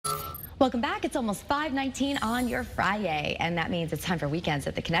Welcome back. It's almost 5:19 on your Friday, and that means it's time for weekends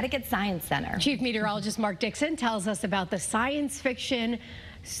at the Connecticut Science Center. Chief Meteorologist Mark Dixon tells us about the science fiction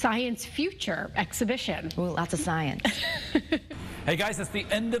Science Future exhibition. Ooh, lots of science. Hey guys, it's the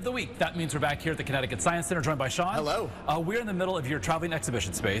end of the week. That means we're back here at the Connecticut Science Center, joined by Sean. Hello. We're in the middle of your traveling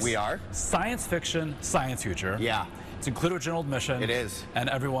exhibition space. We are. Science fiction, science future. Yeah. It's included with general admission. It is. And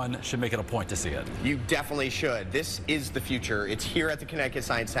everyone should make it a point to see it. You definitely should. This is the future. It's here at the Connecticut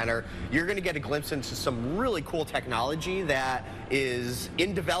Science Center. You're going to get a glimpse into some really cool technology that is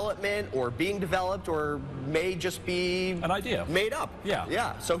in development or being developed or may just be an idea made up. Yeah.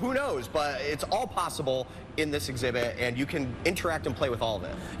 Yeah. So who knows? But it's all possible in this exhibit, and you can interact and play with all of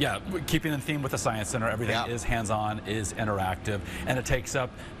it. Yeah, keeping in theme with the Science Center, everything is hands-on, is interactive, and it takes up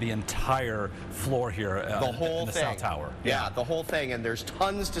the entire floor here in the South Tower. Yeah, the whole thing, and there's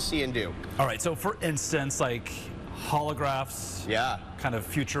tons to see and do. All right, so for instance, like holographs, kind of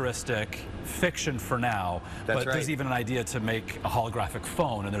futuristic fiction for now, but there's even an idea to make a holographic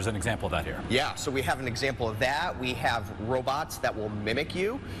phone, and there's an example of that here. Yeah, so we have an example of that. We have robots that will mimic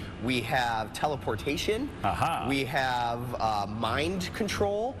you. We have teleportation. We have mind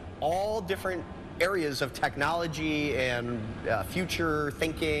control, all different areas of technology and future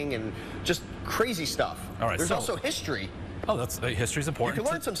thinking and just crazy stuff. All right, there's also history. Oh, that's history's important. You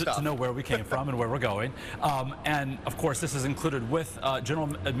can learn some stuff. To know where we came from and where we're going. And of course, this is included with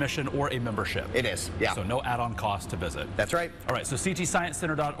general admission or a membership. It is, yeah. So no add-on cost to visit. That's right. All right, so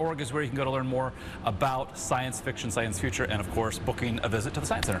ctsciencecenter.org is where you can go to learn more about science fiction, science future, and of course, booking a visit to the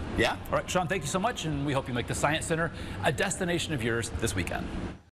Science Center. Yeah. All right, Sean, thank you so much, and we hope you make the Science Center a destination of yours this weekend.